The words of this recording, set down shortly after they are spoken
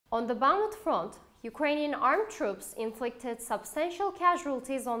On the Bakhmut front, Ukrainian armed troops inflicted substantial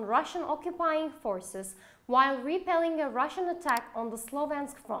casualties on Russian occupying forces while repelling a Russian attack on the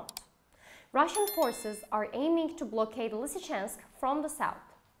Sloviansk front. Russian forces are aiming to blockade Lysychansk from the south.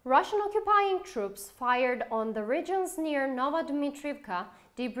 Russian occupying troops fired on the regions near Nova Dmytrivka,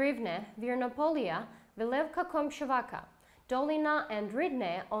 Dibrivne, Virnopillia, Velyka Komyshuvakha, Dolyna and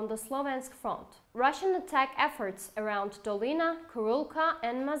Ridne on the Sloviansk front. Russian attack efforts around Dolyna, Kurulka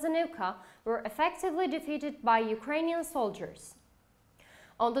and Mazanivka were effectively defeated by Ukrainian soldiers.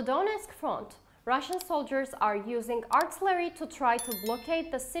 On the Donetsk front, Russian soldiers are using artillery to try to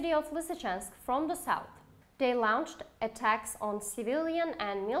blockade the city of Lysychansk from the south. They launched attacks on civilian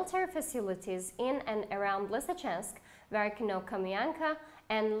and military facilities in and around Lysychansk, Verkhniokamianka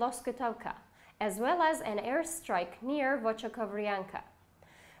and Loskutivka, as well as an airstrike near Vovchoiarivka.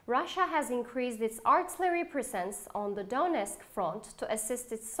 Russia has increased its artillery presence on the Donetsk front to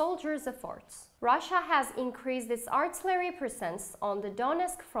assist its soldiers' efforts. Russia has increased its artillery presence on the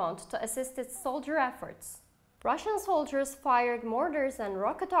Donetsk front to assist its soldier efforts. Russian soldiers fired mortars and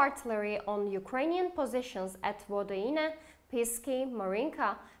rocket artillery on Ukrainian positions at Vodiane, Pisky,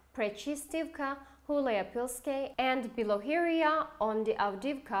 Mariinka, Prechystivka, Huliaipilske and Bilohiria on the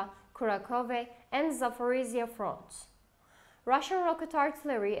Avdiivka, Kurakhove and Zaporizhzhia fronts. Russian rocket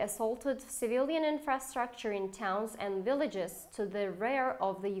artillery assaulted civilian infrastructure in towns and villages to the rear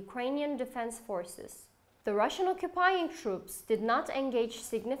of the Ukrainian Defense Forces. The Russian occupying troops did not engage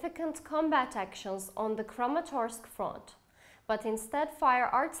significant combat actions on the Kramatorsk front, but instead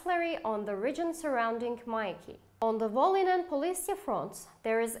fired artillery on the region surrounding Mariinka. On the Volyn and Polisia fronts,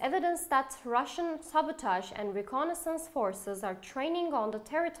 there is evidence that Russian sabotage and reconnaissance forces are training on the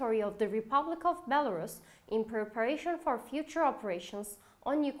territory of the Republic of Belarus in preparation for future operations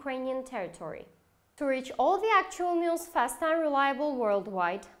on Ukrainian territory. To reach all the actual news fast and reliable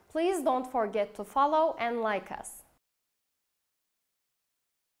worldwide, please don't forget to follow and like us.